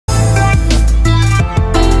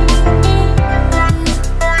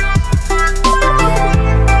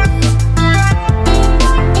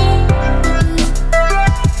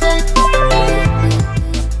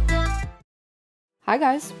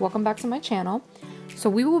guys, welcome back to my channel. So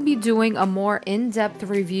we will be doing a more in-depth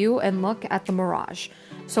review and look at the Mirage.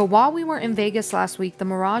 So while we were in Vegas last week, the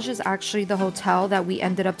Mirage is actually the hotel that we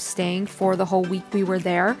ended up staying for the whole week we were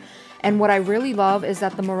there. And what I really love is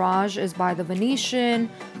that the Mirage is by the Venetian,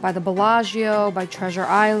 by the Bellagio, by Treasure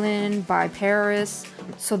Island, by Paris.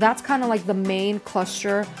 So that's kind of like the main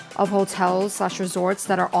cluster of hotels slash resorts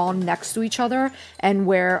that are all next to each other and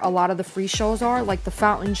where a lot of the free shows are, like the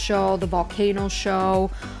Fountain Show, the Volcano Show.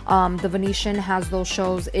 The Venetian has those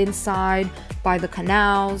shows inside by the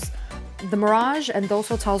canals. The Mirage and those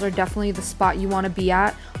hotels are definitely the spot you want to be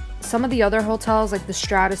at. Some of the other hotels like the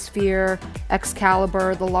Stratosphere,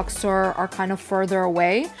 Excalibur, the Luxor are kind of further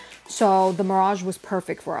away. So the Mirage was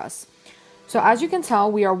perfect for us. So as you can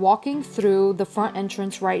tell, we are walking through the front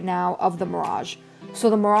entrance right now of the Mirage.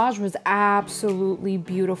 So the Mirage was absolutely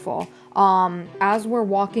beautiful. As we're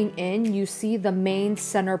walking in, you see the main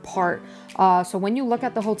center part. So when you look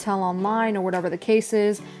at the hotel online or whatever the case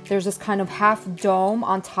is, there's this kind of half dome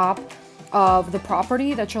on top of the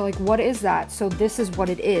property that you're like, what is that? So this is what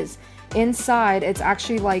it is. Inside, it's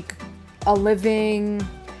actually like a living,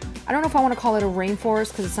 I don't know if I want to call it a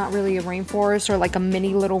rainforest because it's not really a rainforest, or like a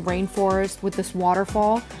mini little rainforest with this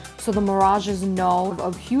waterfall. So the Mirage is known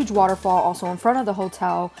a huge waterfall also in front of the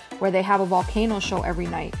hotel where they have a volcano show every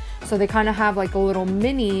night. So they kind of have like a little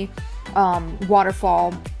mini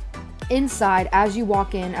waterfall inside as you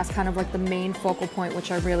walk in as kind of like the main focal point,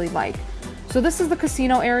 which I really like. So this is the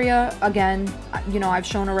casino area. Again, you know, I've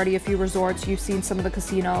shown already a few resorts. You've seen some of the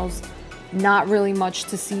casinos. Not really much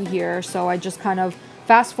to see here. So I just kind of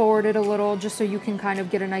fast forwarded a little just so you can kind of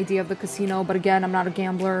get an idea of the casino. But again, I'm not a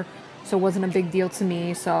gambler, so it wasn't a big deal to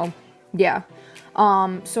me. So yeah.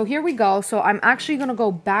 So here we go. So I'm actually going to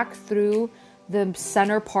go back through the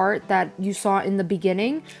center part that you saw in the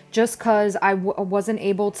beginning, just because I wasn't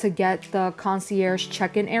able to get the concierge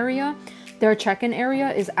check-in area. Their check-in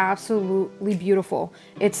area is absolutely beautiful.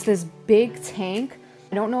 It's this big tank.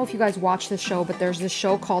 I don't know if you guys watch this show, but there's this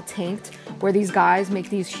show called Tanked where these guys make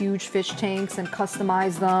these huge fish tanks and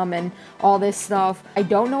customize them and all this stuff. I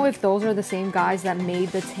don't know if those are the same guys that made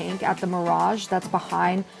the tank at the Mirage that's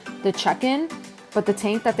behind the check-in, but the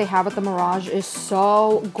tank that they have at the Mirage is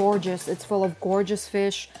so gorgeous. It's full of gorgeous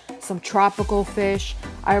fish, some tropical fish.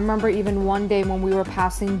 I remember even one day when we were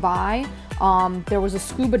passing by, there was a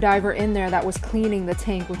scuba diver in there that was cleaning the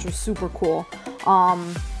tank, which was super cool.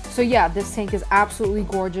 So yeah, this tank is absolutely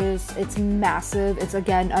gorgeous. It's massive. It's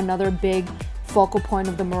again another big focal point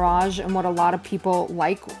of the Mirage and what a lot of people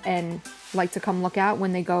like to come look at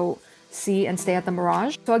when they go see and stay at the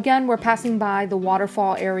Mirage. So again, we're passing by the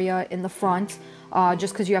waterfall area in the front,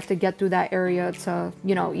 just because you have to get through that area to,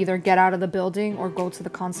 you know, either get out of the building or go to the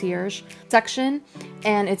concierge section.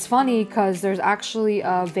 And it's funny because there's actually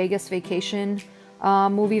a Vegas Vacation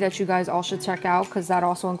movie that you guys all should check out, because that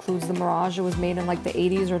also includes the Mirage. It was made in like the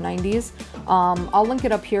 80s or 90s. I'll link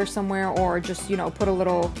it up here somewhere, or just, you know, put a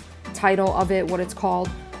little title of it, what it's called.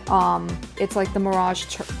 It's like the Mirage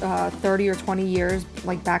 30 or 20 years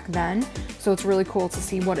like back then. So it's really cool to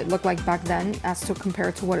see what it looked like back then as to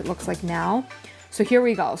compare to what it looks like now. So here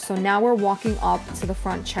we go. So now we're walking up to the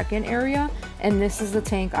front check-in area, and this is the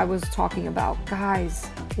tank I was talking about. Guys,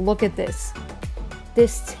 look at this.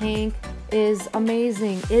 This tank is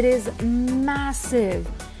amazing. It is massive.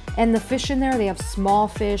 And the fish in there, they have small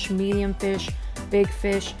fish, medium fish, big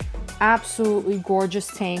fish. Absolutely gorgeous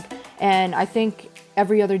tank. And I think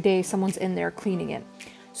every other day someone's in there cleaning it.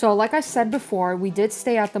 So like I said before, we did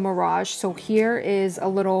stay at the Mirage. So here is a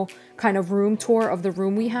little kind of room tour of the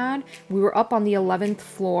room we had. We were up on the 11th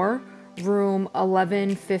floor, room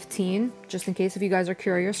 1115, just in case if you guys are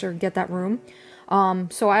curious or get that room.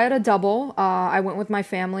 So I had a double. I went with my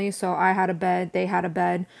family, so I had a bed, they had a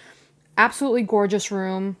bed. Absolutely gorgeous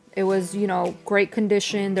room. It was, you know, great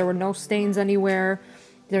condition. There were no stains anywhere.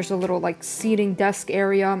 There's a little like seating desk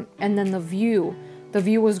area, and then the view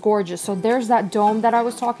was gorgeous. So there's that dome that I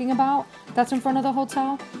was talking about that's in front of the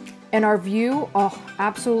hotel, and our view, oh,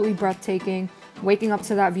 absolutely breathtaking. Waking up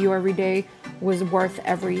to that view every day was worth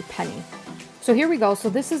every penny. So here we go. So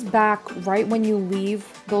this is back right when you leave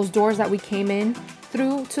those doors that we came in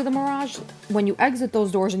through to the Mirage. When you exit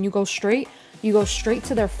those doors and you go straight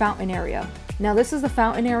to their fountain area. Now this is the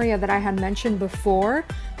fountain area that I had mentioned before.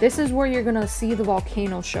 This is where you're gonna see the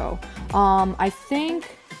volcano show. I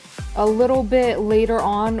think a little bit later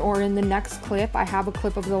on, or in the next clip, I have a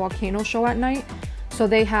clip of the volcano show at night. So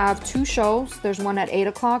they have two shows. There's one at 8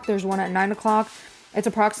 o'clock, there's one at 9 o'clock. It's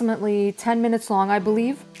approximately 10 minutes long, I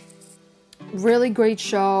believe. Really great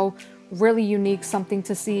show, really unique, something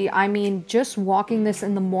to see. I mean, just walking this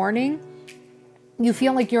in the morning, you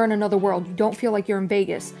feel like you're in another world. You don't feel like you're in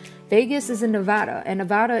Vegas. Vegas is in Nevada, and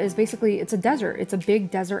Nevada is basically, it's a desert. It's a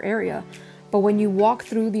big desert area. But when you walk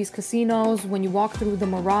through these casinos, when you walk through the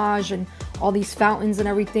Mirage and all these fountains and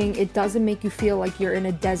everything, it doesn't make you feel like you're in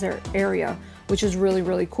a desert area, which is really,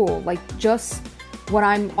 really cool. Like, just when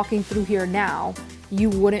I'm walking through here now, you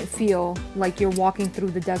wouldn't feel like you're walking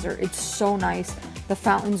through the desert. It's so nice. The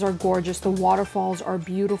fountains are gorgeous. The waterfalls are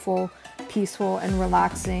beautiful, peaceful, and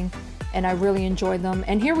relaxing, and I really enjoyed them.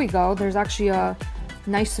 And here we go. There's actually a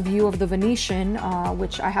nice view of the Venetian,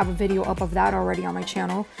 which I have a video up of that already on my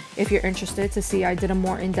channel if you're interested to see. I did a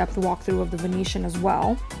more in-depth walkthrough of the Venetian as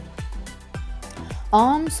well.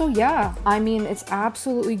 So yeah, I mean, it's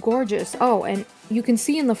absolutely gorgeous. Oh, and you can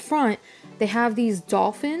see in the front they have these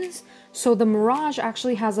dolphins. So the Mirage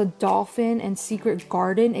actually has a dolphin and secret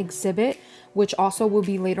garden exhibit, which also will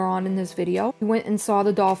be later on in this video. We went and saw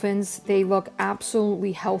the dolphins. They look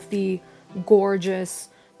absolutely healthy, gorgeous.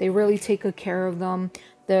 They really take good care of them.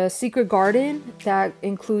 The secret garden, that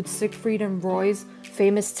includes Siegfried and Roy's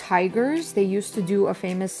famous tigers. They used to do a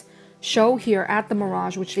famous show here at the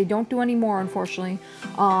Mirage, which they don't do anymore, unfortunately.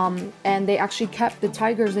 And they actually kept the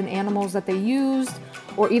tigers and animals that they used,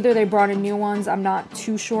 or either they brought in new ones. I'm not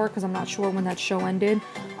too sure, because I'm not sure when that show ended.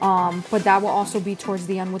 But that will also be towards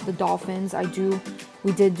the end with the dolphins.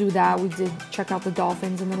 We did do that. We did check out the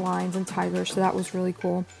dolphins and the lions and tigers, so that was really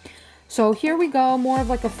cool. So here we go, more of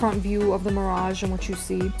like a front view of the Mirage and what you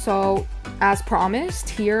see. So as promised,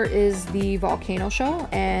 here is the Volcano show,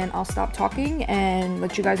 and I'll stop talking and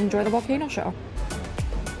let you guys enjoy the Volcano show.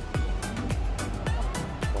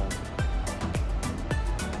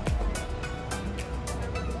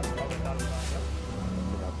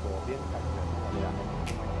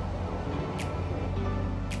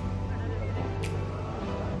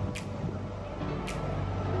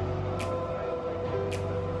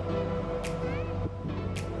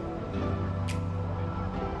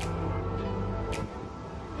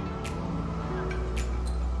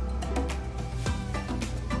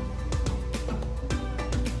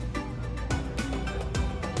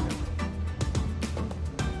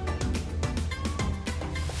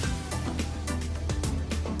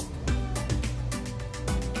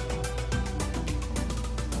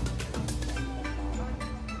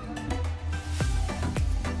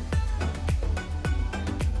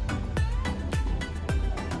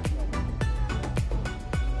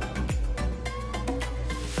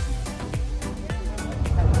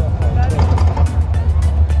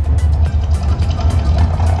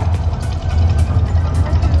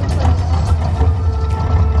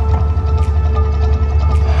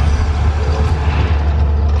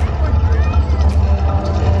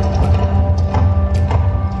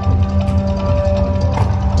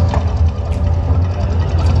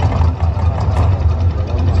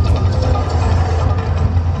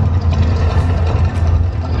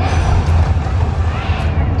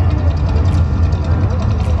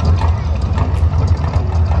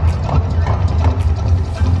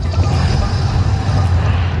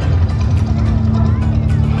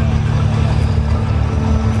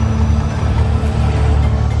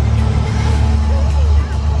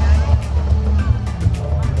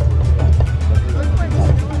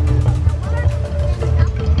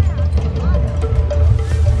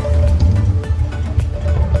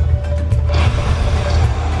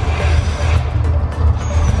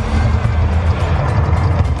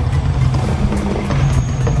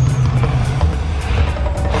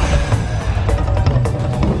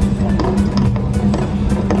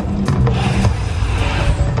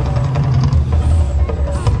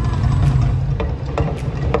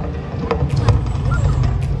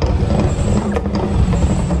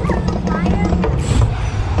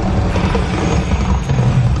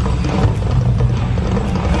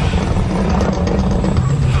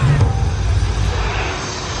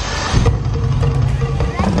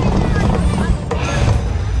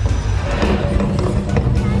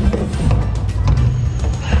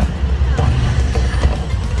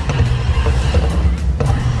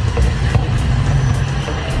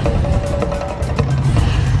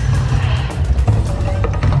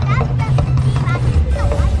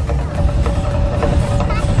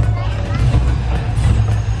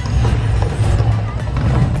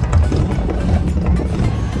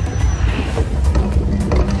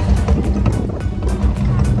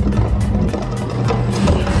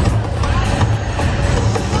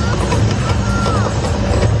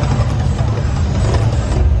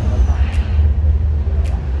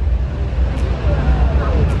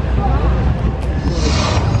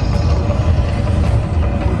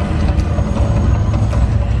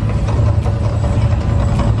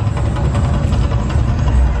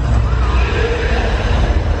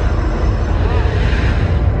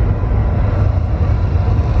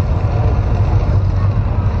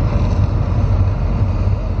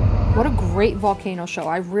 great volcano show.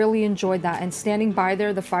 I really enjoyed that. And standing by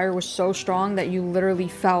there, the fire was so strong that you literally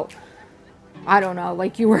felt, I don't know,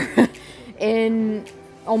 like you were in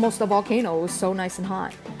almost a volcano. It was so nice and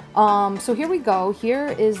hot. So here we go. Here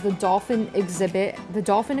is the Dolphin exhibit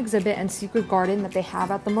and Secret Garden that they have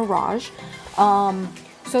at the Mirage.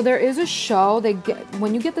 So there is a show.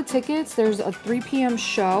 When you get the tickets, there's a 3 p.m.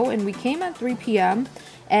 show, and we came at 3 p.m.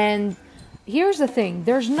 And here's the thing,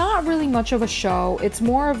 there's not really much of a show. It's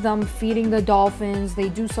more of them feeding the dolphins. They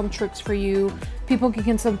do some tricks for you. People can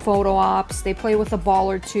get some photo ops. They play with a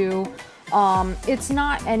ball or two. It's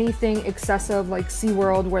not anything excessive like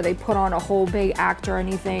SeaWorld where they put on a whole big act or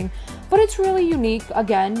anything, but it's really unique.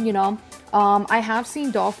 Again, you know, I have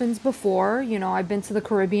seen dolphins before. You know, I've been to the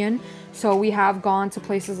Caribbean, so we have gone to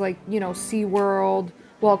places like, you know, SeaWorld.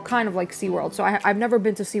 Well, kind of like SeaWorld. So I've never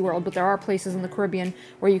been to SeaWorld, but there are places in the Caribbean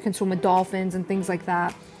where you can swim with dolphins and things like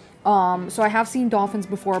that. So I have seen dolphins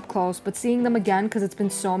before up close, but seeing them again, because it's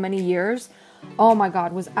been so many years, oh my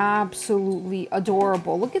God, was absolutely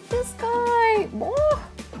adorable. Look at this guy. Oh,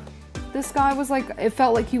 this guy was like, it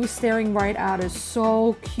felt like he was staring right at us.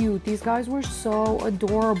 So cute. These guys were so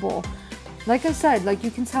adorable. Like I said, like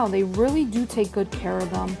you can tell, they really do take good care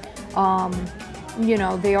of them. You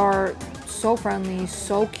know, they are so friendly,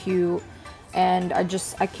 so cute, and I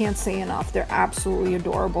can't say enough. They're absolutely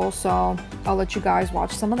adorable. So I'll let you guys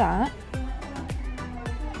watch some of that.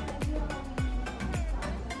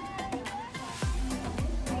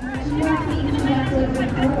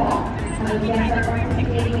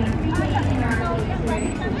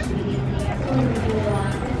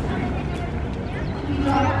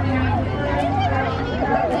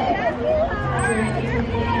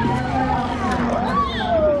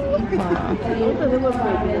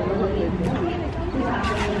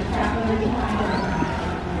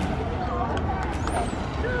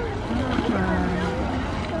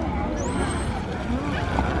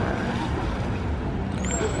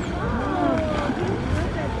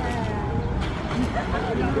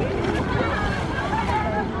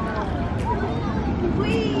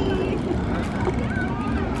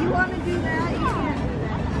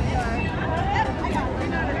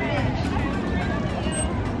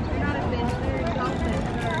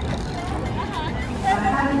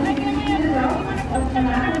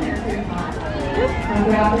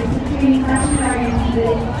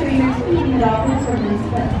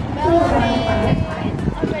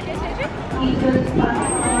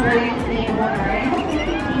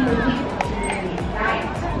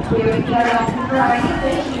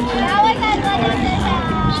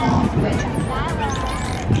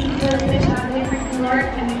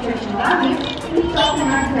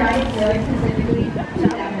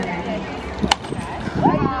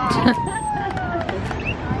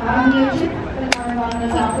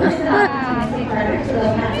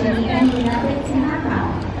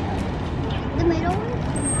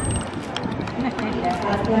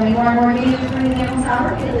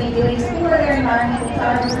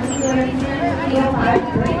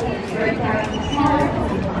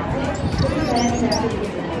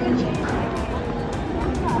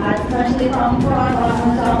 Especially from broad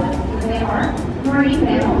bottom dolphins, they are marine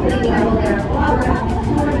mammals. They level their water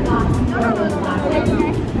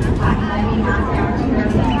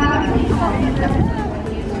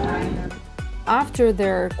after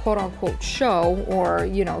their quote-unquote show, or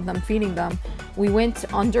you know, them feeding them, we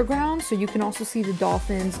went underground, so you can also see the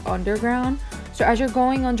dolphins underground. So as you're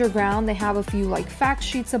going underground, they have a few like fact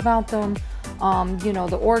sheets about them, you know,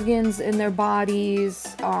 the organs in their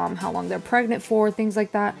bodies, how long they're pregnant for, things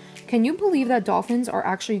like that. Can you believe that dolphins are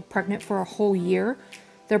actually pregnant for a whole year?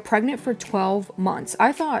 They're pregnant for 12 months.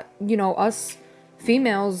 I thought, you know, us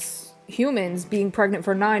females, humans, being pregnant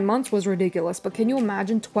for 9 months was ridiculous, but can you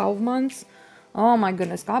imagine 12 months? Oh my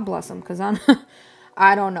goodness, God bless them, because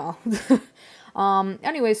I don't know.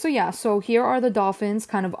 Anyway, so yeah, so here are the dolphins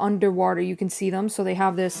kind of underwater. You can see them. So they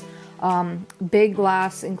have this big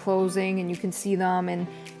glass enclosing, and you can see them and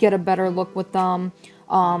get a better look with them.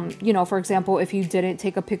 You know, for example, if you didn't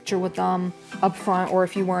take a picture with them up front, or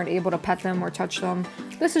if you weren't able to pet them or touch them,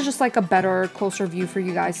 this is just like a better, closer view for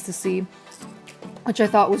you guys to see, which I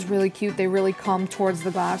thought was really cute. They really come towards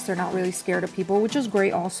the glass. They're not really scared of people, which is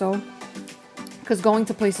great also, because going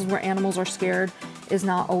to places where animals are scared is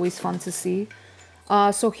not always fun to see.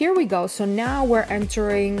 So here we go. So now we're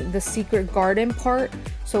entering the secret garden part.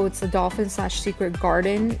 So it's the dolphin / secret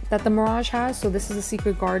garden that the Mirage has. So this is a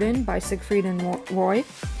secret garden by Siegfried and Roy.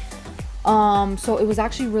 So it was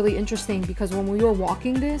actually really interesting because when we were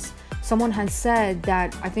walking this, someone had said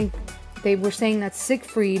that, I think they were saying that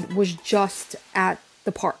Siegfried was just at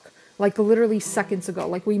the park. like literally seconds ago.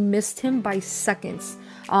 Like we missed him by seconds.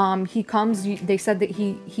 He comes, they said that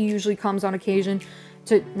he usually comes on occasion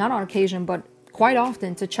to, not on occasion, but quite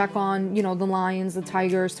often to check on, you know, the lions, the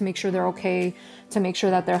tigers, to make sure they're okay, to make sure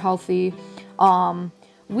that they're healthy.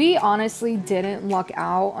 We honestly didn't luck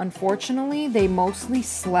out. Unfortunately, they mostly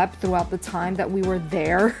slept throughout the time that we were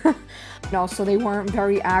there. No, so they weren't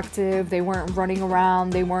very active. They weren't running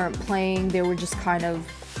around. They weren't playing. They were just kind of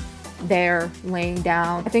there laying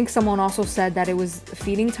down. I think someone also said that it was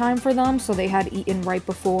feeding time for them, so they had eaten right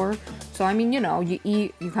before. So I mean, you know, you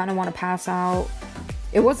eat, you kind of want to pass out.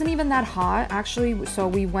 It wasn't even that hot actually. So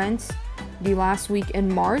we went the last week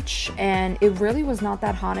in March and it really was not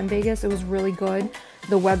that hot in Vegas. It was really good.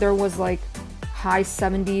 The weather was like high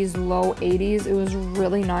 70s, low 80s. It was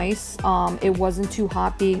really nice. It wasn't too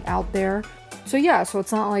hot being out there. So yeah, so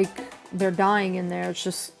it's not like they're dying in there. It's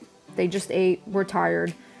just, they just ate, were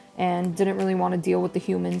tired, and didn't really want to deal with the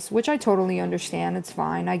humans, which I totally understand. It's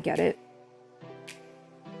fine. I get it.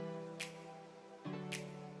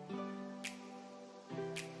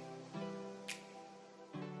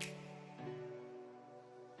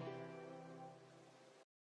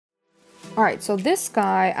 All right, so this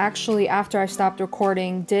guy actually, after I stopped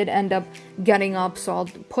recording, did end up getting up. So I'll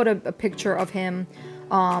put a picture of him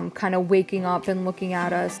kind of waking up and looking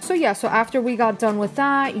at us. So yeah, so after we got done with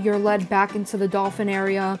that, you're led back into the Dolphin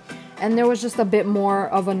area. And there was just a bit more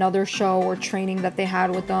of another show or training that they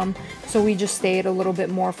had with them. So we just stayed a little bit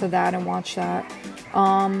more for that and watched that.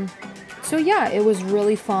 So yeah, it was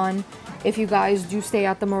really fun. If you guys do stay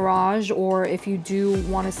at the Mirage, or if you do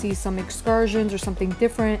want to see some excursions or something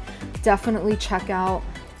different, definitely check out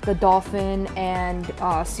the Dolphin and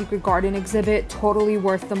Secret Garden exhibit. Totally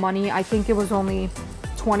worth the money. I think it was only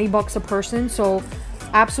 20 bucks a person, so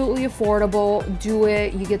absolutely affordable. Do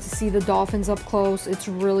it. You get to see the dolphins up close. It's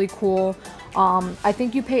really cool. I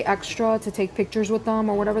think you pay extra to take pictures with them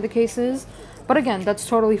or whatever the case is. But again, that's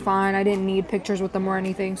totally fine. I didn't need pictures with them or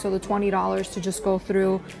anything. So the $20 to just go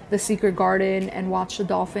through the Secret Garden and watch the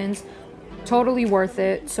dolphins, totally worth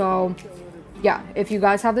it. So yeah, if you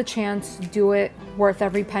guys have the chance, do it. Worth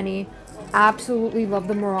every penny. Absolutely love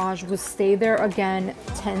the Mirage. Would stay there again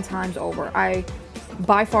 10 times over. I,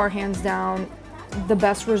 by far, hands down, the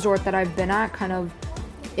best resort that I've been at kind of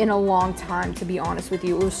in a long time, to be honest with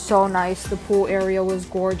you. It was so nice. The pool area was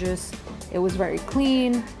gorgeous. It was very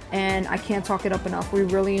clean, and I can't talk it up enough. We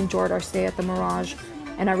really enjoyed our stay at the Mirage,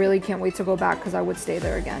 and I really can't wait to go back because I would stay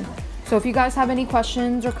there again. So if you guys have any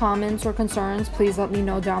questions or comments or concerns, please let me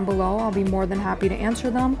know down below. I'll be more than happy to answer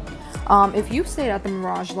them. If you've stayed at the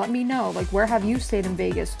Mirage, let me know. Like, where have you stayed in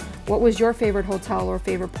Vegas? What was your favorite hotel or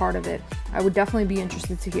favorite part of it? I would definitely be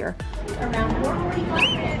interested to hear. Around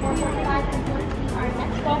 4:45 and 4:50 our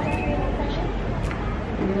next Dolphin training session.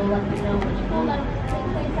 We will let you know which pool that will take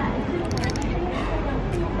place at and two more training on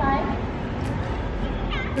poolside.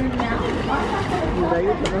 For now,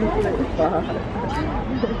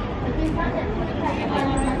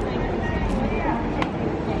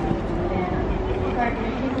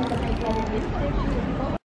 our